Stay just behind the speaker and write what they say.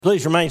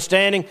Please remain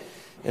standing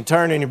and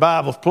turn in your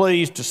Bibles,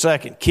 please, to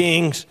 2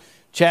 Kings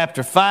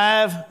chapter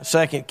 5.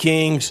 2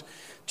 Kings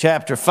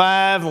chapter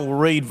 5, and we'll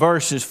read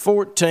verses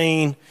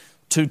 14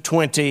 to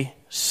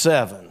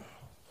 27.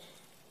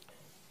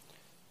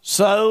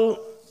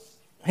 So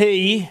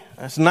he,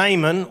 that's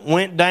Naaman,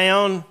 went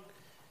down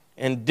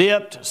and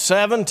dipped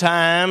 7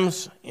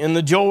 times in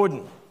the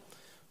Jordan,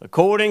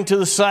 according to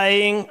the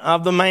saying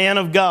of the man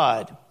of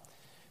God.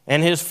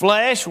 And his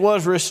flesh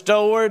was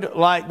restored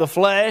like the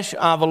flesh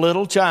of a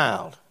little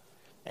child,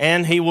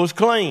 and he was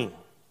clean.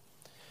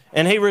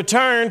 And he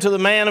returned to the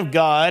man of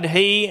God,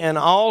 he and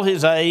all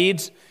his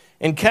aides,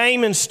 and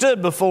came and stood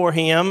before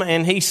him,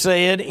 and he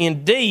said,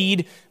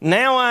 Indeed,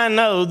 now I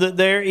know that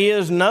there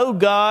is no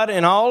God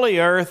in all the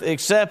earth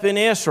except in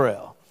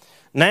Israel.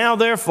 Now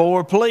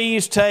therefore,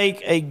 please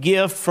take a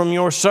gift from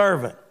your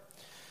servant.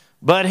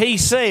 But he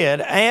said,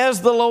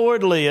 As the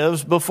Lord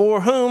lives,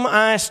 before whom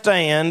I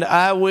stand,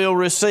 I will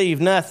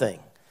receive nothing.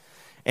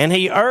 And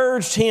he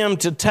urged him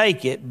to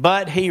take it,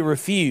 but he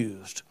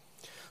refused.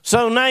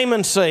 So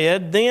Naaman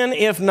said, Then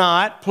if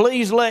not,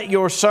 please let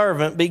your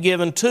servant be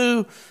given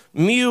 2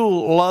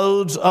 mule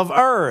loads of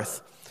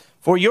earth.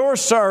 For your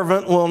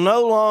servant will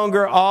no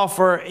longer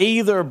offer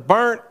either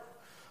burnt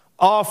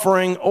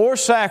offering or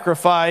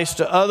sacrifice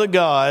to other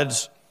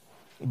gods,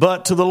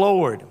 but to the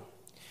Lord.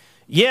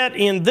 Yet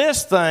in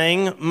this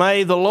thing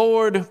may the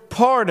Lord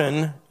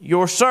pardon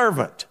your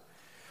servant.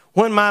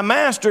 When my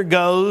master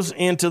goes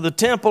into the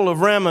temple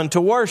of Rimmon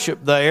to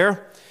worship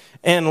there,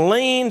 and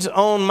leans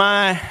on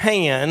my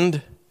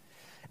hand,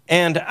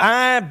 and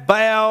I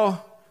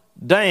bow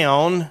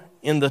down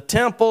in the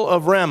temple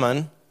of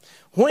Rimmon,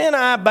 when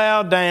I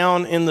bow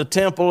down in the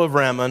temple of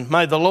Rimmon,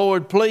 may the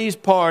Lord please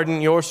pardon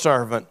your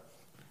servant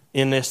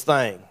in this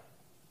thing.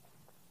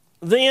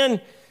 Then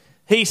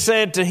he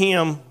said to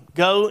him,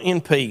 Go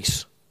in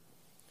peace.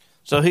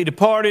 So he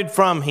departed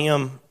from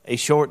him a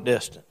short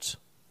distance.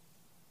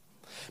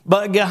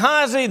 But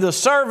Gehazi, the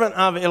servant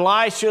of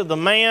Elisha, the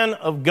man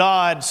of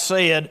God,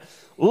 said,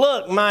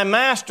 Look, my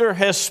master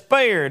has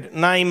spared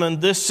Naaman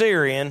this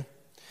Syrian,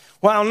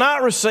 while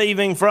not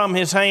receiving from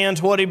his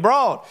hands what he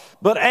brought.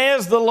 But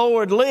as the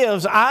Lord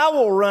lives, I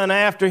will run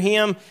after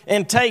him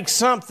and take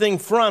something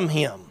from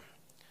him.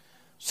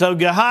 So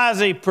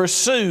Gehazi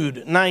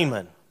pursued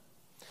Naaman.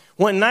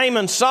 When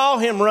Naaman saw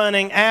him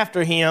running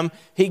after him,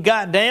 he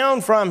got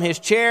down from his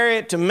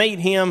chariot to meet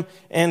him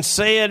and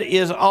said,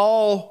 Is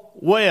all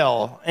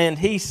well? And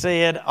he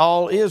said,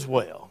 All is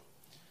well.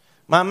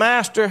 My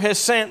master has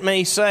sent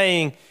me,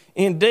 saying,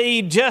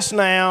 Indeed, just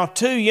now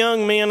 2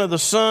 young men of the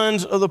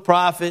sons of the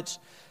prophets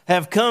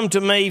have come to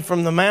me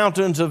from the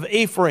mountains of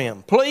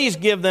Ephraim. Please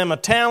give them a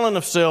talent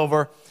of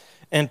silver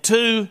and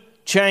 2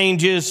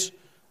 changes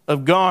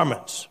of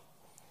garments.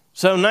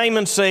 So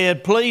Naaman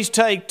said, Please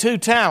take 2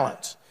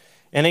 talents.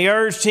 And he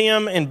urged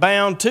him and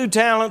bound 2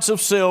 talents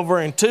of silver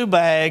in 2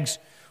 bags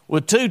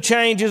with 2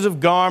 changes of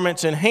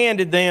garments and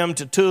handed them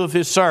to 2 of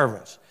his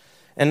servants.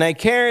 And they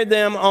carried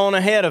them on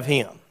ahead of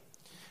him.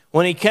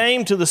 When he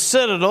came to the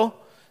citadel,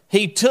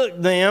 he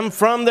took them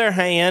from their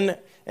hand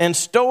and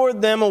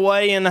stored them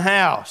away in the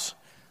house.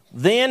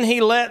 Then he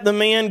let the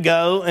men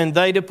go, and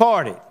they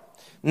departed.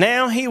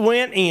 Now he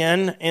went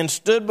in and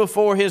stood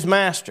before his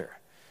master.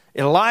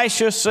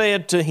 Elisha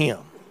said to him,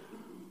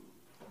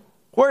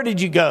 Where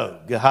did you go,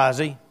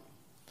 Gehazi?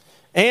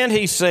 And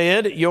he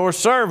said, Your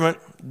servant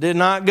did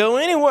not go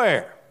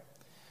anywhere.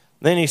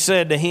 Then he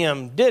said to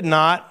him, Did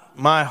not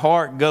my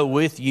heart go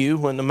with you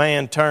when the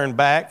man turned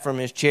back from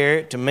his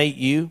chariot to meet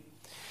you?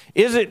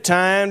 Is it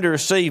time to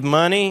receive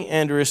money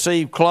and to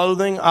receive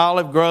clothing,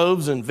 olive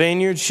groves and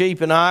vineyards, sheep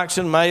and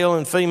oxen, male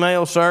and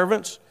female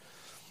servants?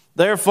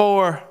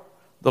 Therefore,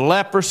 the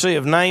leprosy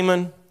of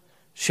Naaman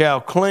shall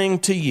cling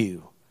to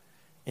you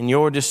and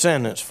your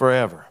descendants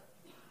forever.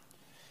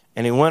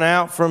 And he went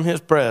out from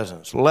his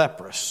presence,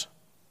 leprous,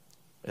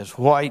 as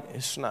white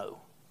as snow.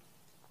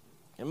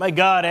 And may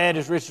God add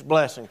his richest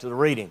blessing to the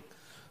reading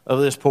of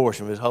this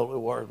portion of his holy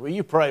word. Will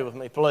you pray with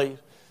me, please?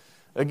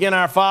 Again,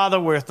 our Father,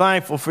 we're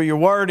thankful for your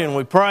word, and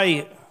we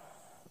pray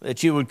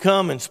that you would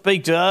come and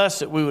speak to us,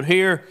 that we would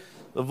hear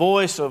the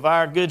voice of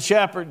our good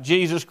shepherd,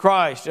 Jesus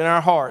Christ, in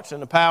our hearts, in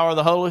the power of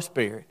the Holy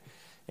Spirit.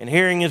 And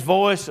hearing his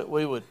voice, that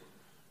we would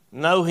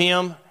know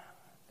him,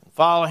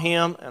 follow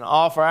him, and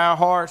offer our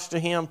hearts to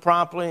him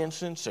promptly and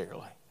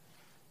sincerely,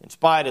 in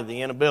spite of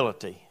the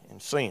inability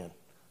and sin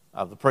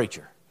of the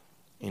preacher.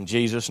 In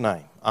Jesus'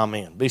 name,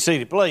 amen. Be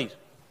seated, please.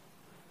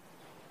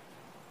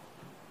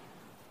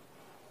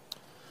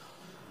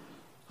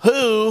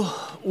 Who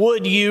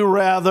would you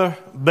rather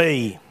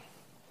be?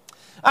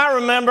 I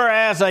remember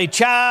as a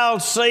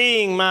child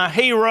seeing my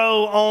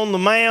hero on the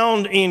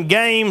mound in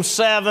Game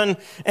 7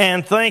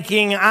 and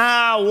thinking,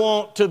 I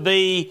want to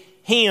be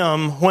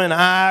him when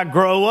I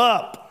grow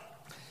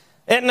up.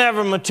 It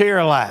never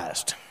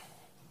materialized.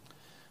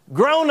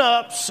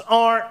 Grown-ups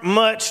aren't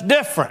much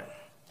different.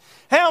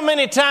 How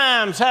many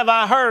times have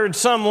I heard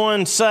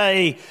someone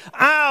say,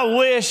 I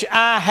wish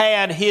I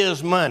had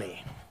his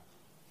money?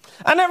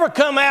 I never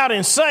come out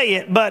and say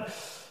it, but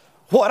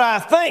what I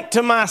think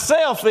to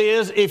myself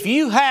is, if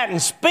you hadn't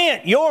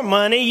spent your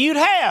money, you'd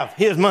have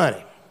his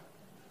money.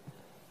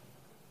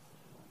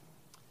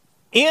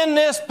 In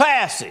this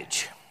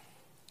passage,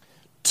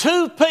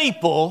 two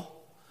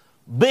people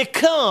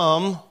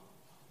become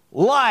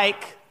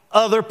like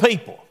other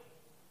people.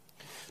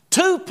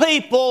 Two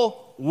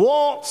people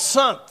want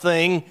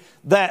something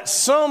that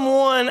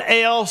someone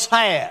else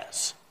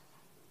has,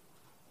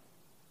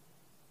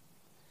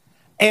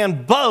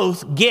 and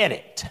both get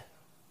it.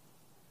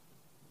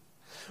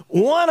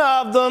 One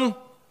of them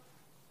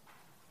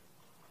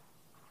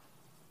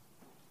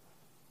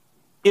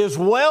is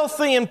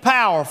wealthy and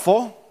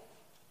powerful.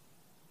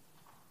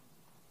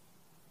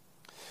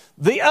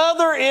 The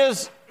other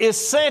is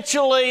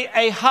essentially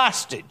a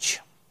hostage.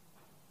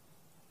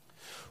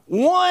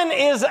 One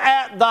is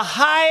at the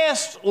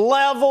highest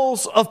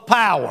levels of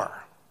power.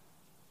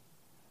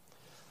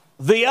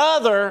 The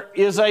other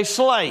is a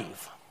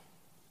slave.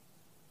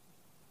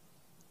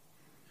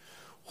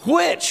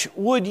 Which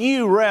would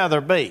you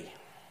rather be?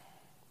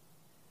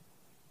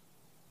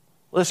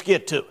 Let's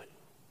get to it.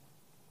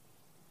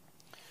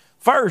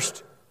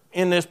 First,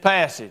 in this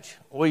passage,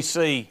 we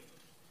see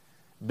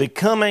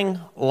becoming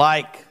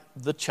like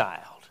the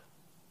child.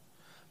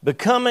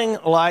 Becoming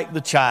like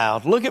the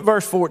child. Look at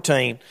verse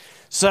 14.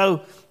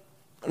 So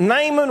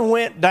Naaman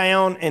went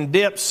down and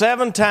dipped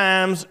 7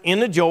 times in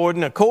the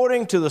Jordan,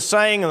 according to the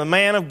saying of the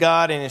man of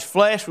God, and his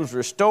flesh was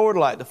restored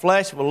like the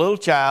flesh of a little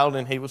child,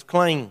 and he was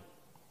clean.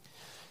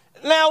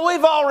 Now,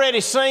 we've already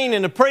seen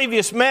in the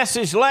previous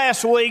message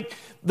last week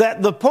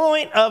that the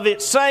point of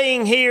it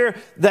saying here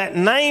that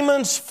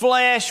Naaman's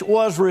flesh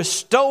was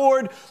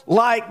restored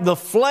like the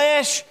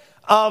flesh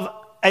of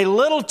a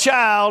little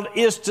child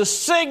is to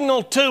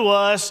signal to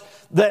us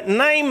that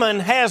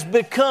Naaman has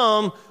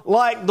become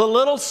like the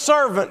little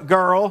servant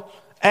girl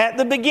at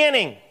the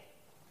beginning.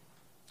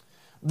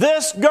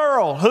 This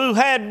girl who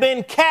had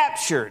been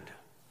captured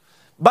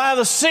by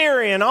the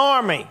Syrian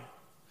army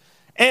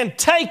and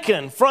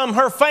taken from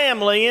her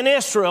family in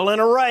Israel in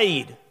a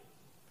raid.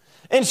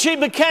 And she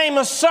became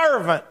a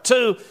servant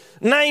to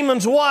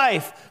Naaman's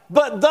wife.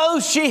 But though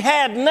she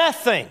had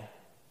nothing,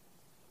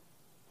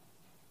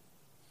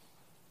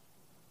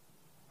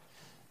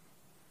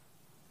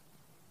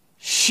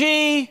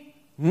 she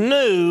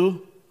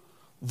knew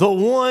the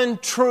one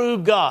true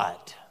God.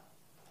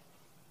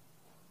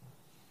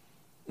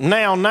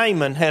 Now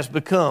Naaman has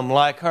become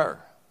like her.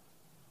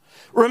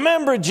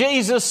 Remember,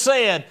 Jesus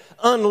said,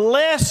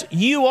 unless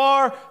you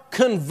are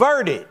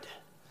converted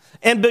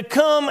and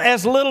become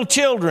as little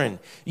children,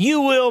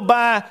 you will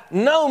by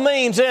no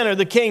means enter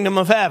the kingdom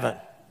of heaven.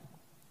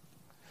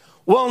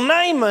 Well,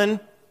 Naaman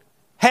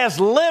has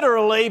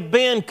literally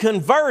been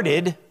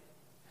converted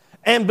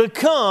and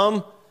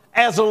become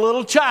as a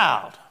little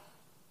child.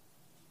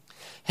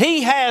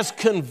 He has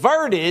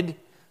converted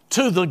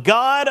to the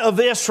God of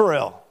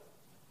Israel.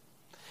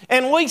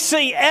 And we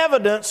see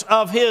evidence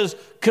of his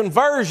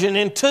conversion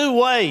in 2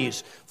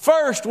 ways.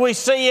 First, we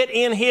see it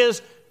in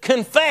his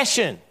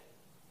confession.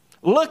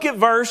 Look at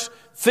verse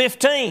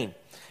 15.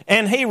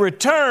 And he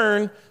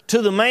returned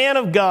to the man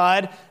of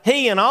God,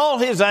 he and all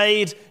his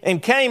aides,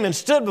 and came and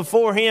stood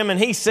before him. And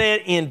he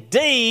said,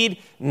 indeed,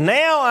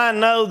 now I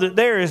know that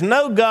there is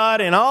no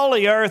God in all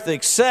the earth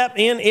except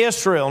in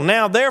Israel.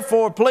 Now,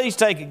 therefore, please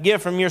take a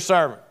gift from your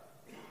servant.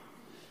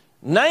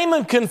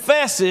 Naaman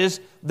confesses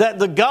that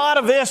the God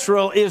of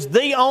Israel is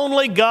the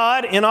only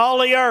God in all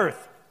the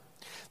earth.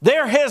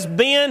 There has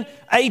been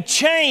a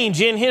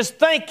change in his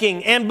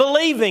thinking and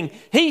believing.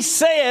 He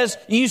says,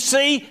 you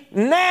see,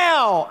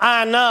 now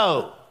I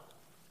know.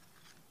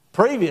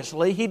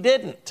 Previously, he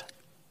didn't.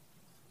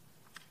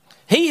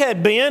 He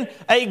had been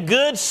a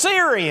good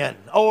Syrian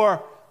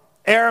or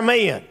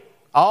Aramean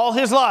all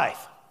his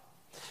life.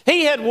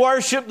 He had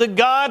worshiped the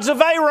gods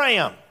of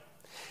Aram.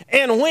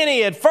 And when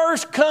he had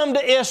first come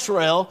to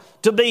Israel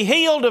to be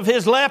healed of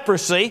his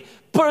leprosy,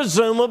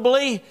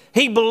 presumably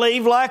he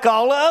believed like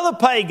all the other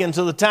pagans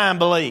of the time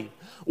believed.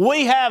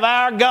 We have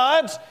our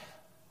gods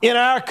in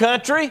our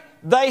country.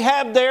 They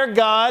have their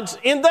gods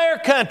in their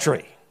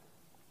country.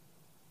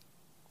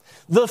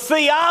 The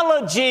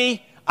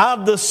theology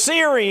of the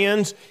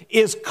Syrians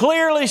is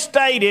clearly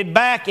stated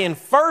back in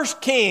 1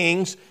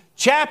 Kings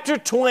chapter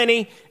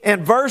 20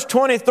 and verse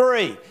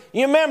 23.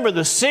 You remember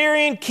the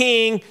Syrian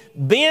king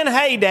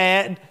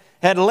Ben-Hadad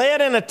had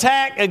led an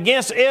attack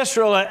against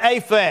Israel at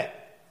Aphek.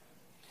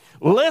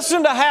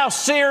 Listen to how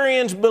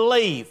Syrians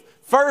believe.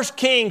 1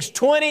 Kings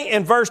 20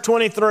 and verse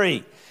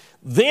 23.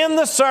 Then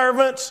the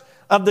servants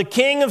of the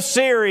king of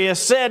Syria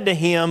said to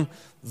him,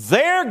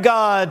 their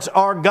gods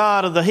are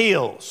God of the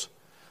hills.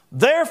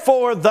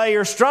 Therefore they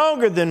are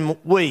stronger than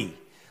we.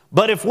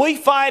 But if we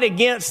fight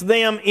against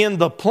them in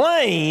the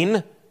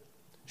plain,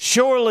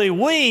 surely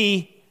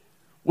we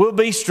will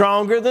be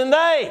stronger than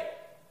they.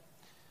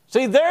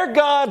 See, their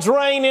gods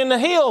reign in the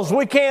hills.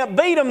 We can't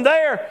beat them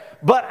there,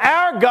 but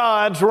our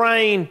gods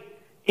reign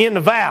in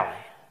the valley.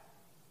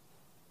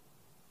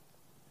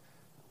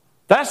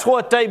 That's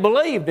what they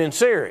believed in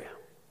Syria.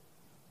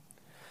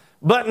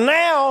 But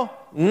now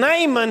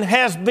Naaman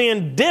has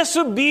been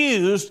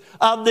disabused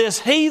of this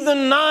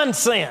heathen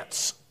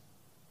nonsense.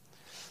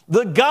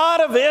 The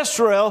God of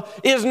Israel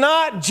is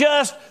not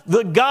just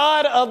the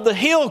God of the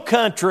hill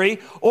country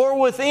or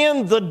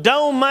within the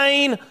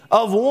domain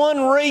of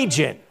one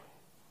region.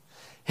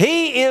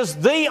 He is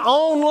the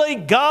only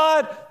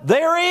God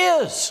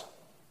there is.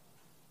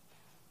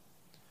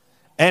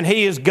 And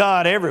He is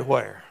God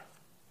everywhere.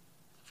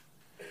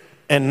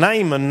 And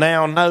Naaman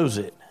now knows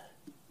it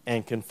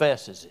and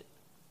confesses it.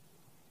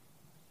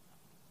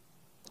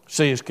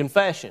 See his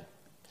confession.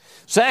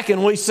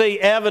 Second, we see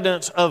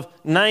evidence of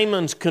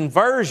Naaman's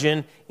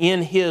conversion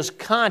in his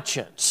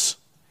conscience.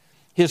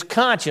 His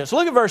conscience.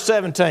 Look at verse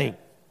 17.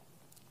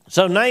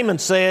 So Naaman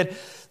said,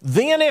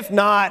 "Then if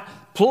not,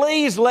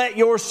 please let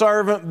your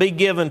servant be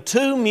given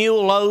 2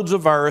 mule loads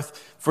of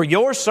earth, for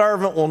your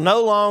servant will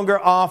no longer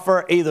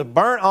offer either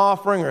burnt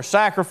offering or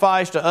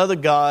sacrifice to other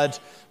gods,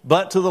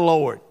 but to the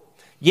Lord.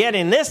 Yet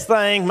in this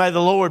thing may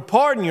the Lord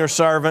pardon your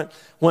servant.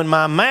 When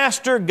my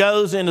master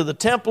goes into the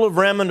temple of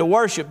Rimmon to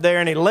worship there,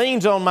 and he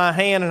leans on my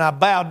hand, and I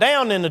bow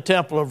down in the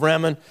temple of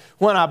Rimmon,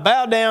 when I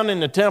bow down in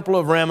the temple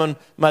of Rimmon,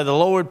 may the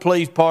Lord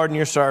please pardon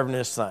your servant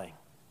this thing."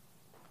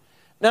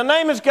 Now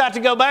Naaman's got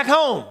to go back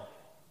home.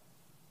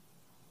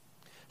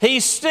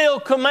 He's still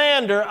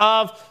commander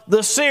of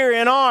the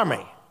Syrian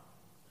army.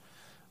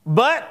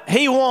 But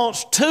he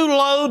wants 2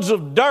 loads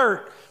of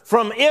dirt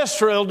from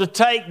Israel to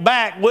take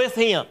back with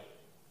him.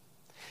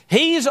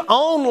 He's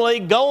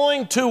only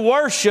going to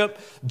worship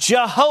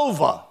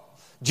Jehovah,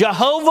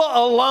 Jehovah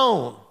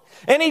alone.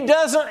 And he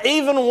doesn't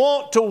even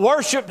want to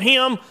worship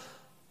Him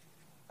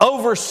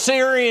over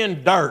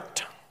Syrian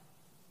dirt.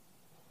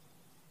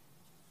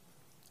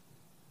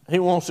 He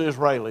wants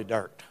Israeli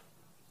dirt.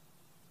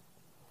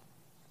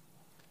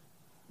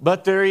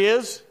 But there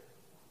is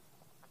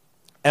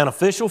an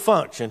official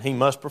function he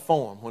must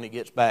perform when he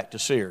gets back to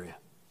Syria.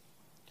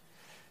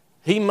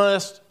 He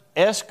must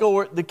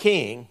escort the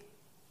king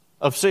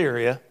of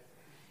Syria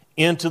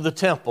into the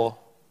temple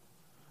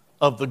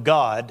of the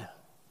god,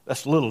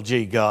 that's little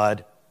g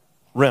god,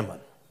 Rimmon.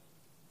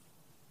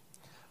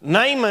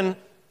 Naaman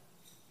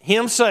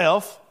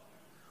himself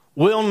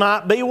will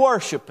not be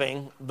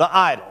worshiping the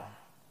idol.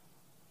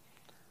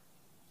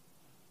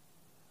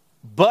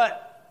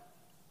 But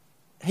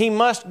he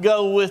must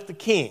go with the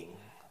king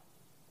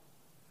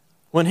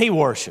when he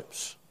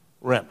worships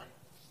Rimmon.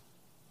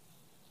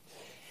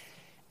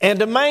 And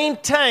to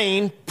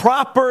maintain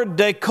proper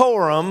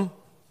decorum,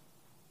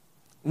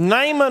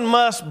 Naaman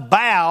must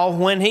bow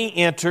when he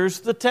enters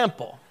the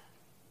temple.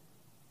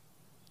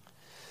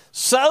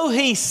 So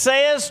he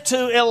says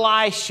to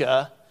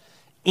Elisha,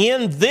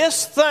 "In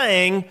this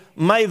thing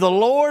may the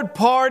Lord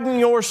pardon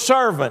your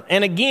servant."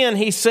 And again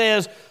he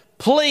says,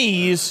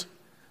 "Please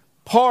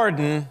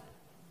pardon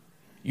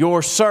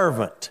your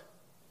servant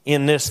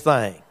in this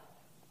thing."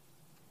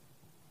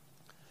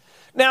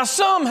 Now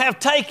some have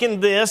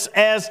taken this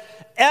as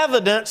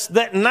evidence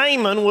that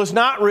Naaman was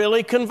not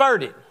really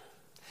converted.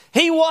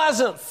 He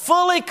wasn't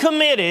fully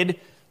committed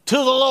to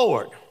the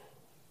Lord.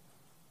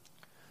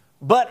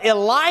 But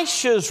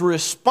Elisha's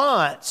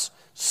response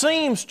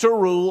seems to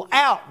rule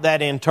out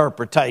that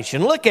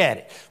interpretation. Look at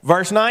it.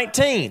 Verse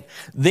 19.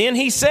 Then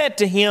he said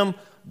to him,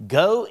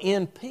 "Go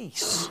in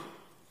peace."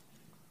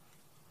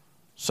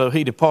 So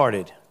he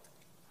departed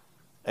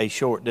a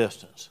short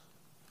distance.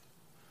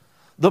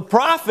 The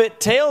prophet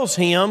tells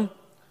him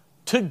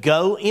to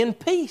go in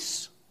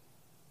peace.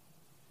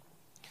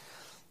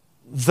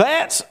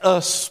 That's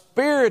a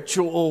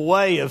spiritual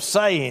way of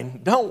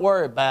saying, don't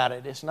worry about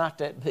it, it's not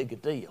that big a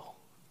deal.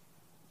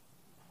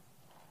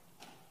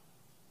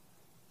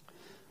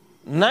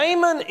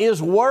 Naaman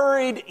is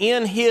worried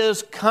in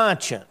his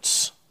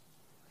conscience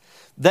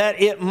that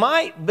it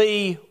might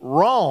be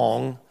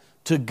wrong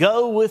to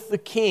go with the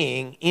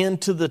king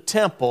into the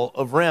temple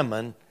of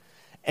Rimmon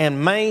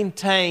and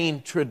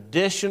maintain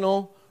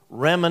traditional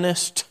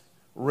Rimmonist,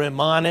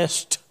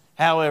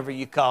 however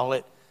you call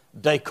it,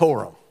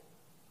 decorum.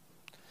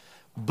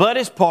 But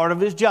it's part of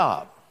his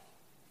job.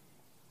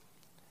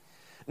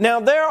 Now,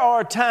 there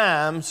are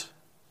times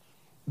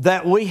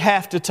that we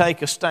have to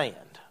take a stand.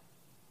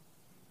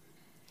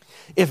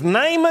 If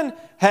Naaman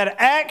had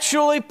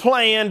actually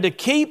planned to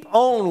keep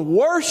on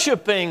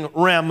worshiping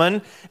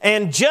Rimmon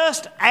and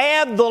just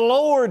add the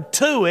Lord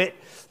to it,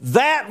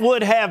 that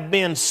would have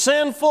been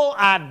sinful,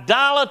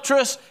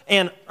 idolatrous,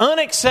 and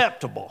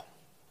unacceptable.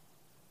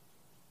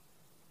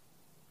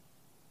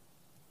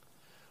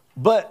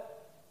 But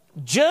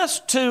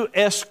just to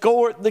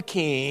escort the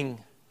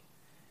king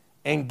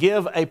and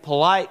give a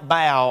polite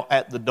bow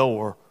at the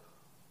door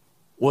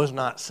was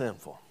not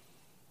sinful.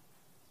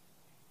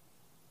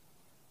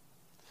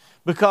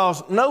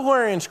 Because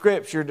nowhere in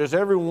Scripture does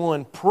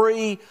everyone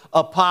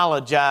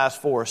pre-apologize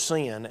for a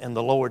sin and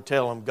the Lord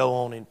tell them, go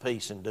on in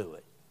peace and do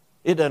it.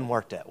 It doesn't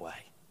work that way.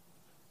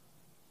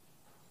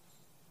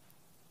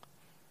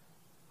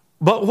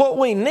 But what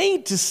we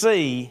need to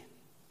see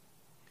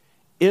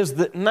is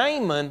that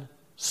Naaman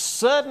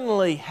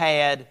suddenly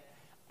had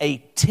a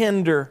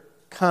tender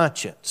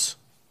conscience.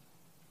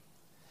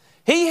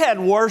 He had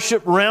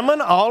worshiped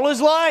Rimmon all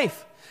his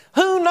life.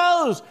 Who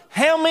knows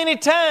how many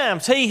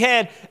times he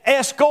had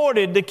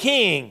escorted the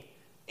king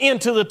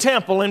into the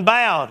temple and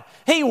bowed.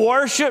 He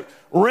worshiped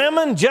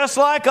Rimmon just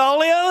like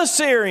all the other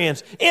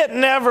Syrians. It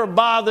never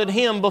bothered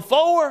him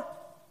before.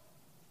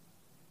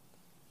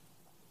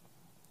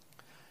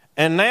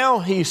 And now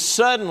he's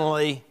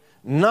suddenly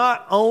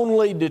not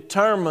only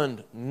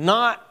determined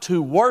not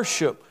to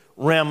worship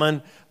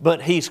Rimmon,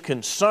 but he's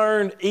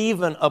concerned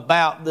even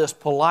about this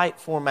polite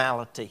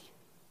formality.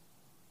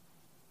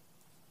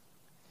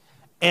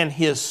 And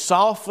his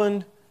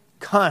softened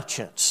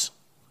conscience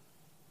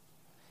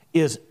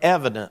is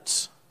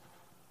evidence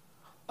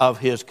of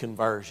his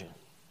conversion.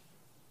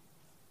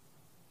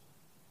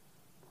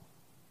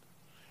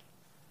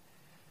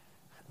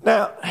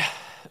 Now,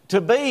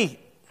 to be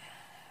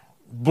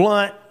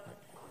blunt,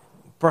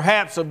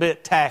 perhaps a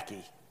bit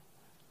tacky,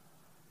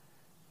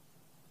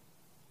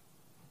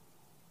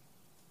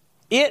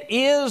 it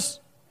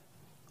is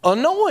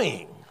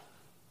annoying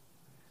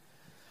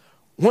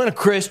when a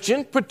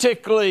Christian,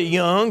 particularly a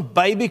young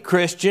baby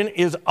Christian,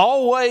 is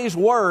always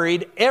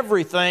worried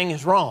everything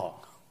is wrong.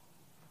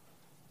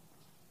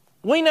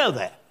 We know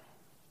that.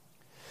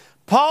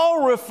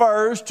 Paul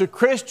refers to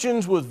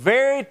Christians with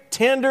very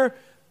tender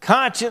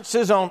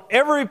consciences on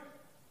every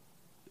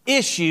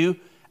issue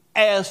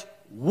as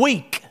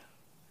weak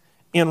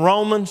in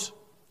Romans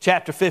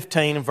chapter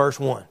 15 and verse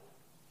 1.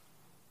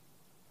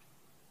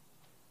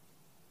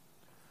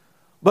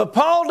 But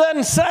Paul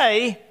doesn't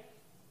say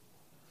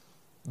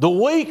the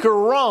weak are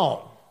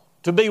wrong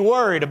to be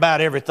worried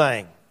about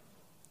everything.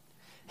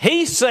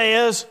 He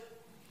says,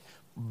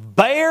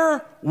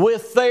 bear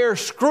with their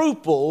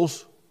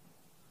scruples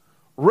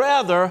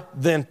rather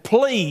than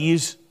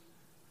please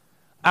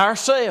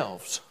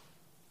ourselves.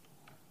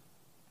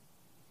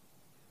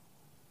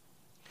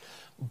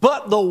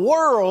 But the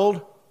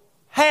world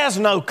has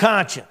no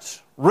conscience,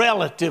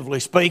 relatively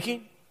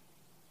speaking.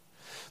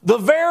 The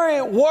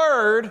very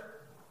word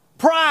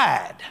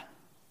pride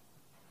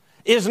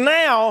is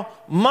now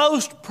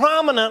most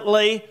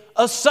prominently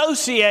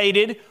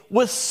associated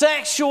with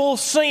sexual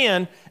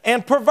sin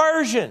and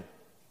perversion.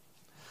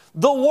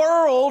 The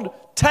world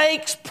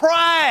takes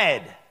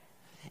pride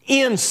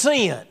in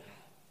sin.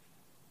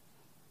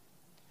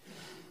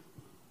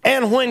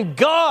 And when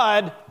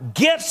God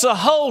gets a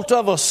hold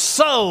of a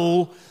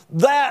soul,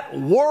 that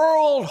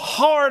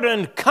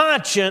world-hardened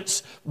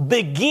conscience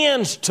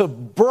begins to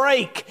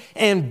break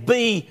and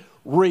be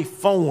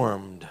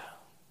reformed.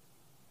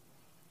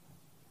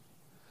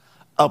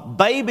 A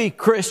baby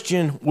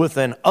Christian with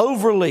an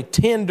overly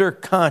tender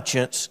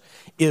conscience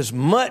is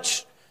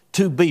much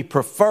to be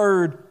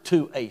preferred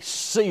to a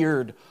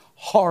seared,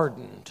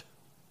 hardened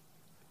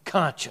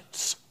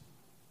conscience.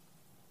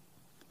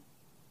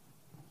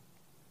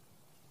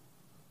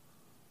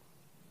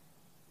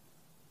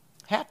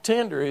 How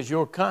tender is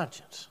your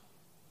conscience?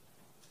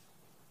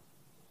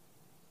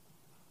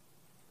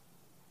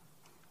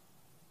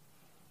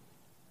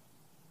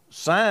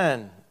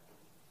 Sign,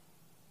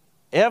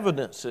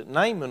 evidence that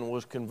Naaman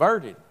was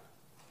converted,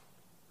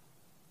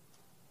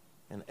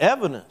 and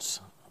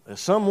evidence that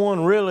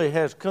someone really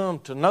has come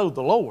to know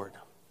the Lord,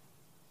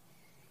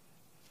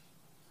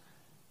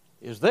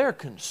 is they're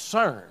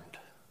concerned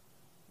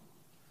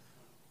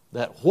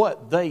that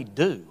what they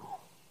do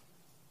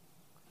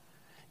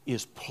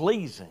is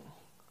pleasing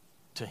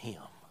to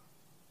Him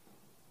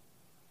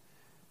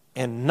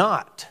and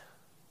not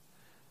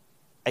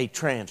a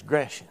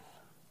transgression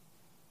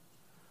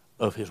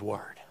of His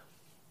word.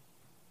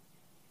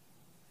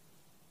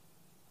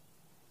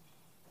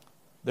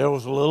 There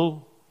was a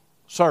little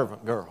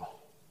servant girl,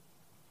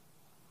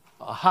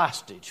 a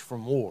hostage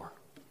from war,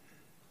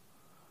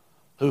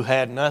 who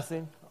had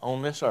nothing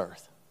on this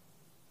earth,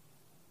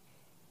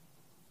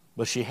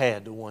 but she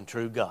had the one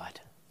true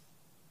God.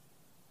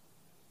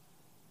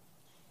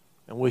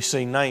 And we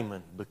see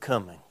Naaman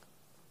becoming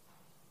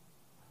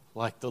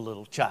like the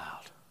little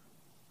child.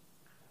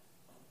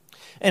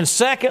 And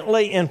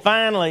secondly and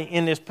finally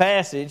in this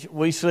passage,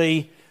 we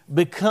see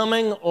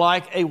becoming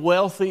like a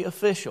wealthy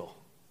official.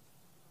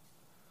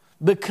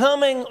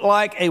 Becoming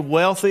like a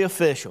wealthy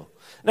official.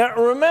 Now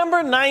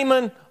remember,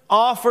 Naaman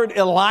offered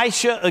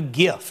Elisha a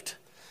gift.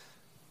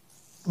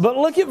 But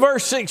look at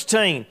verse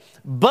 16.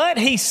 But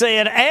he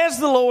said, as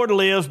the Lord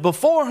lives,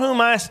 before whom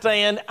I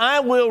stand,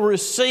 I will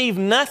receive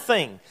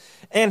nothing.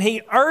 And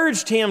he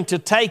urged him to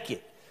take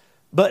it,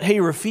 but he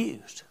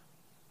refused.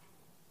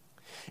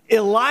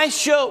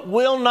 Elisha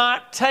will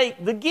not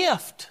take the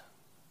gift.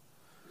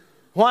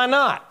 Why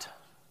not?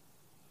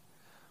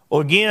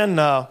 Well, again,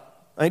 I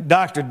think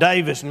Dr.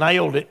 Davis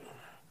nailed it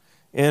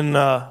in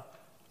a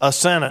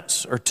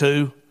sentence or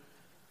two.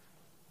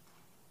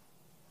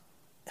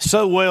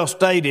 So well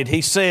stated.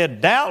 He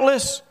said,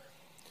 doubtless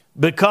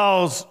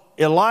because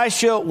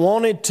Elisha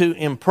wanted to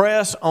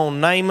impress on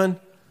Naaman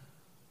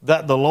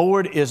that the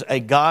Lord is a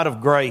God of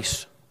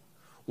grace.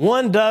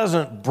 One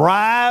doesn't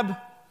bribe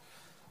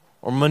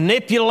or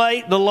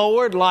manipulate the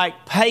Lord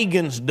like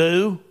pagans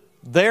do,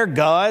 their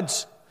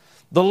gods.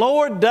 The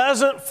Lord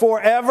doesn't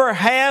forever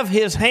have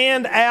His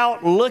hand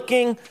out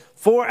looking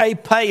for a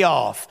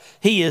payoff.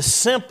 He is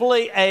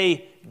simply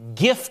a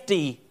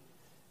gifty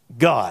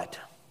God.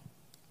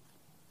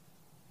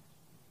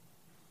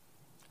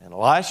 And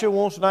Elisha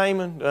wants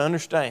Naaman to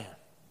understand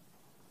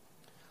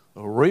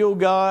the real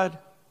God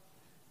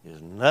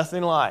is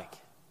nothing like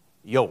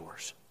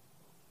yours.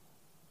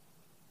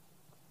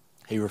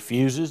 He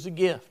refuses the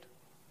gift.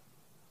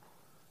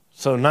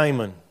 So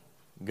Naaman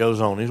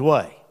goes on his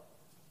way.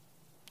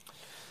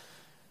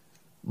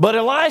 But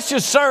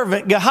Elisha's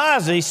servant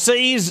Gehazi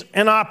sees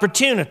an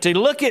opportunity.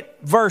 Look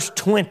at verse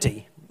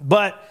 20.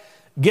 But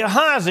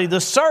Gehazi, the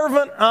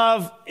servant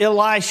of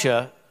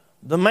Elisha,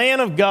 the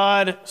man of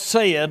God,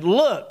 said,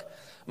 "Look,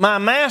 my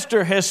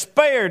master has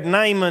spared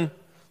Naaman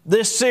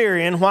this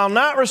Syrian while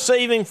not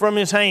receiving from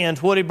his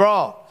hands what he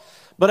brought.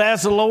 But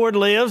as the Lord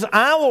lives,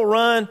 I will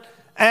run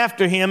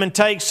after him and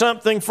take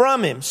something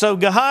from him." So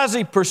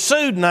Gehazi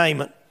pursued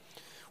Naaman.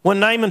 When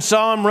Naaman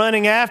saw him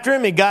running after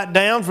him, he got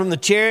down from the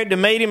chariot to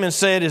meet him and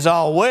said, "Is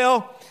all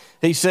well?"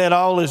 He said,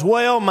 "All is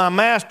well. My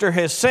master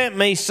has sent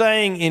me,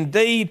 saying,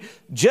 indeed,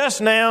 just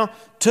now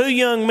 2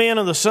 young men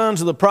of the sons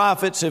of the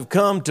prophets have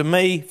come to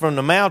me from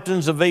the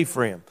mountains of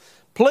Ephraim.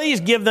 Please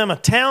give them a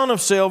talent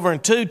of silver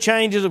and 2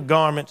 changes of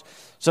garments."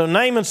 So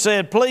Naaman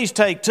said, "Please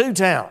take 2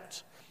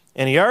 talents.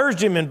 And he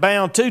urged him and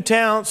bound 2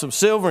 talents of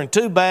silver in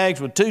 2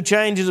 bags with 2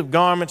 changes of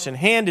garments and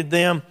handed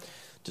them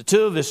to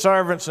 2 of his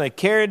servants, and they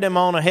carried them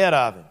on ahead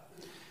of him.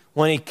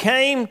 When he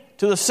came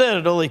to the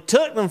citadel, he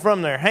took them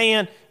from their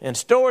hand and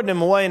stored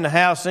them away in the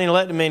house, and he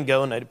let the men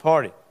go, and they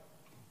departed.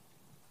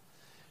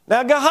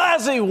 Now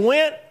Gehazi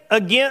went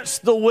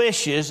against the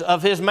wishes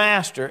of his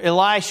master,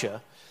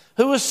 Elisha,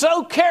 who was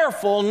so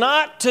careful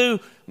not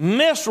to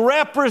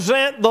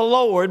misrepresent the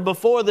Lord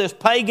before this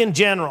pagan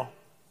general.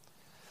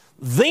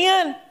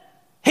 Then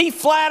he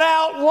flat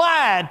out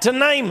lied to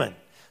Naaman.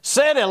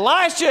 Said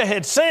Elisha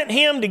had sent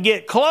him to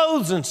get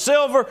clothes and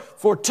silver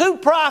for 2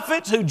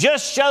 prophets who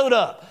just showed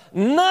up.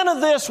 None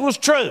of this was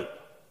true.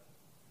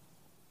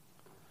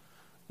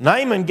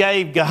 Naaman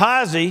gave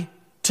Gehazi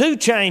 2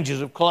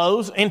 changes of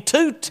clothes and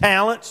 2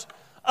 talents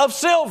of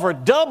silver,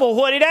 double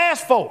what he'd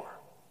asked for.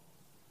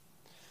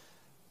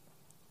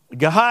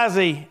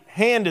 Gehazi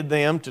handed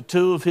them to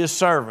 2 of his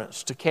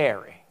servants to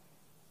carry.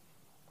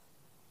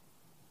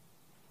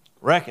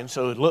 Reckon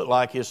so it looked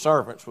like his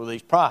servants were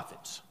these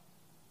prophets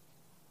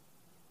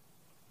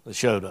that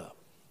showed up.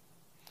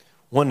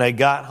 When they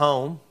got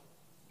home,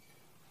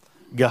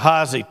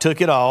 Gehazi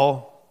took it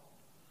all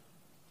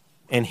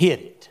and hid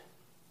it.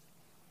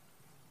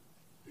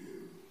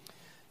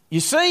 You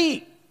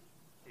see,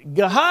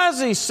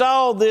 Gehazi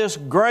saw this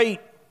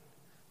great,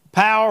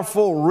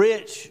 powerful,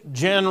 rich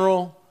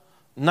general,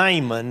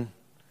 Naaman,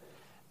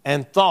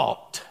 and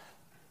thought,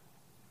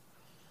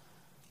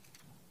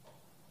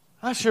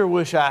 "I sure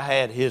wish I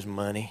had his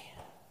money."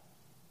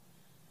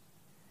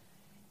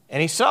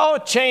 And he saw a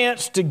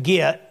chance to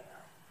get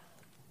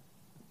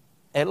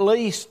at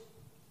least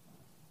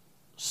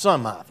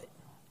some of it.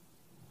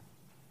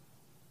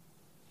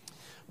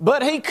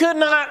 But he could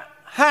not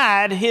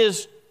hide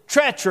his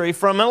treachery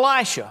from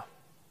Elisha.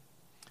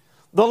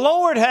 The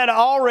Lord had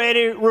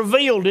already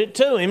revealed it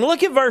to him.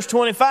 Look at verse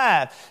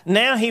 25.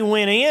 Now he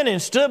went in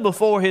and stood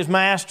before his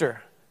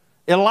master.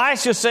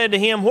 Elisha said to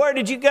him, "Where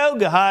did you go,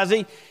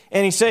 Gehazi?"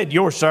 And he said,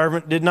 "Your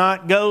servant did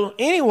not go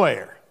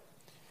anywhere."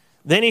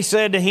 Then he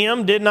said to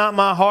him, "Did not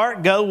my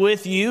heart go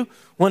with you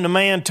when the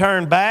man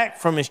turned back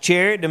from his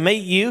chariot to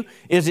meet you?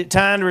 Is it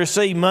time to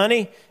receive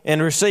money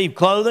and receive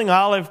clothing,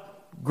 olive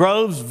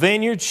groves,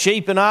 vineyards,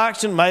 sheep and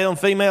oxen, male and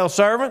female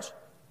servants?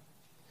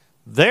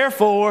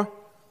 Therefore,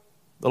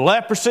 the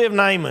leprosy of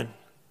Naaman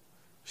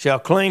shall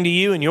cling to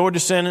you and your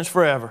descendants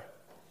forever."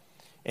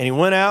 And he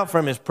went out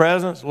from his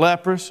presence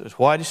leprous as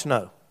white as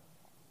snow.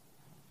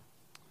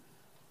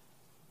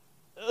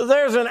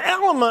 There's an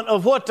element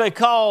of what they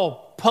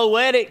call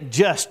poetic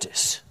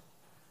justice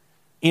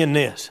in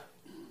this.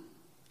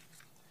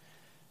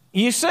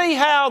 You see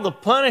how the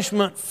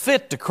punishment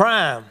fit the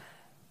crime.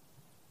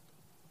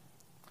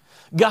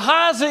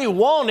 Gehazi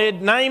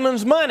wanted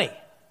Naaman's money.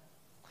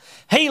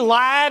 He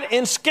lied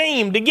and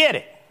schemed to get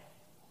it.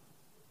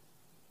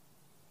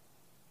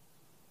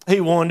 He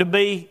wanted to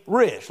be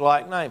rich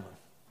like Naaman.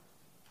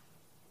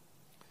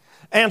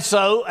 And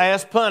so,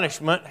 as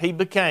punishment, he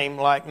became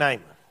like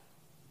Naaman.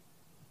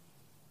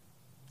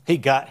 He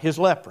got his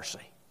leprosy.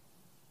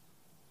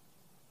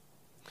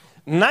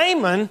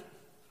 Naaman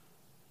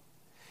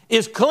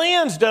is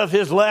cleansed of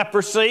his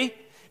leprosy,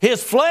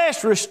 his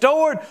flesh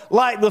restored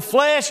like the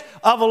flesh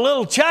of a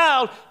little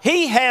child.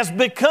 He has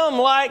become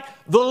like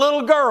the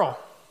little girl,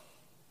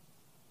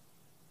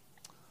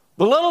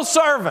 the little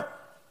servant.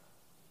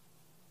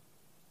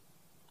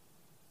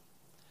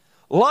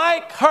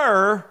 Like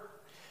her,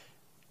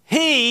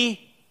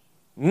 he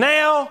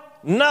now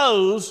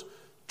knows,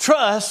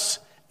 trusts,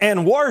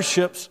 and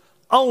worships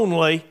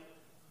only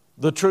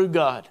the true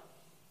God.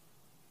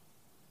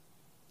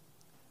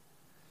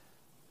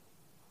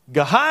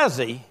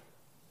 Gehazi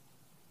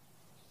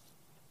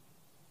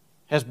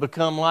has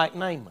become like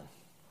Naaman.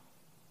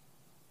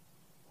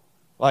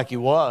 like he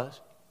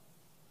was,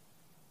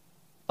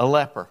 a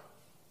leper.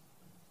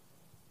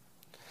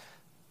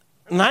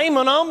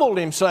 Naaman humbled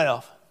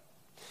himself.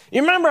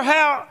 You remember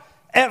how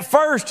at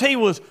first he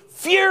was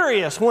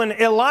furious when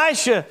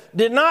Elisha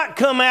did not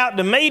come out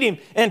to meet him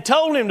and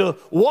told him to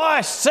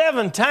wash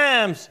 7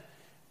 times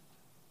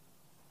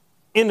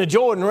in the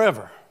Jordan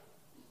River.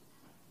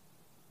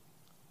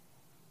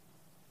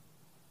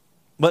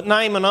 But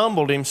Naaman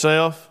humbled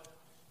himself,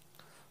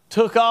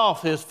 took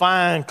off his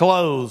fine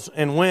clothes,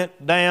 and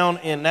went down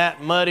in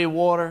that muddy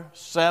water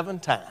 7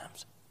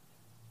 times.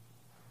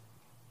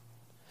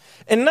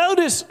 And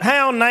notice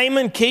how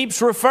Naaman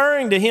keeps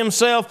referring to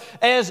himself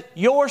as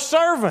your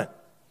servant,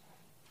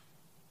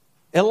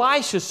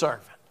 Elisha's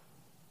servant.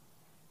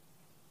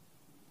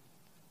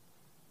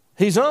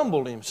 He's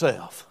humbled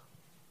himself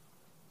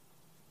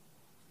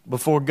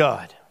before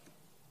God.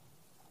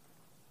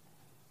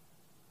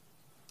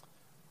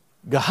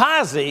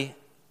 Gehazi,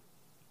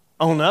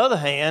 on the other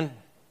hand,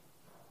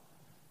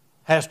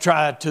 has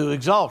tried to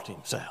exalt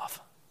himself.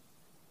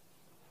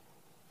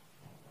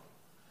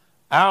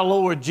 Our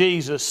Lord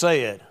Jesus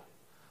said,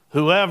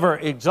 "Whoever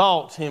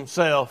exalts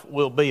himself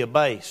will be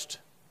abased,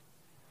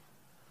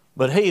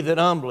 but he that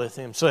humbleth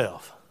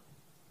himself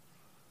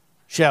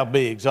shall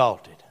be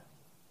exalted."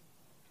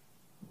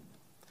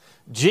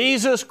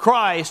 Jesus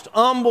Christ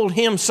humbled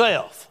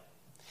himself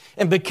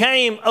and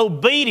became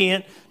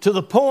obedient to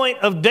the point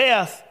of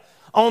death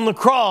on the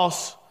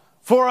cross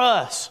for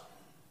us.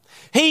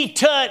 He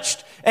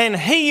touched and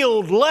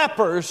healed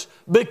lepers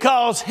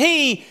because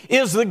He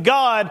is the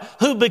God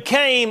who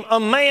became a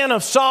man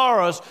of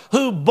sorrows,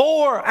 who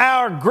bore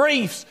our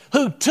griefs,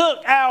 who took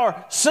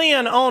our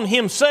sin on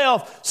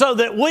Himself so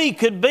that we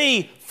could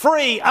be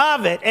free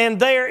of it. And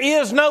there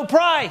is no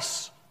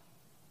price,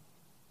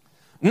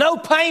 no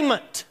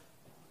payment.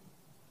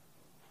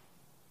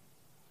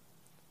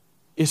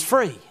 It's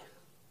free.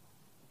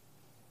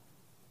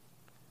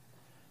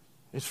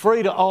 It's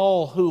free to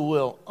all who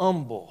will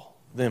humble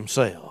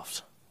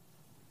themselves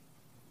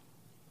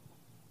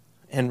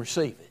and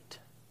receive it.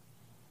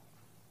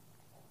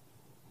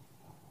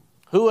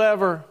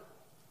 Whoever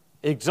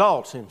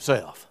exalts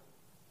himself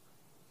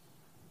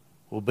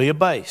will be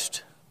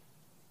abased,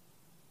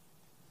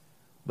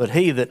 but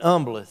he that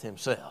humbleth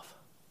himself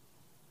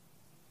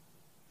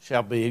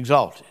shall be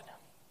exalted.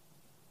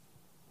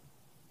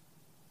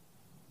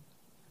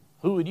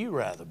 Who would you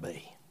rather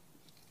be?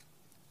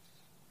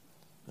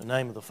 In the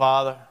name of the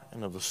Father,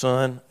 and of the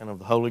Son, and of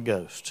the Holy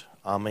Ghost.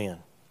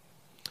 Amen.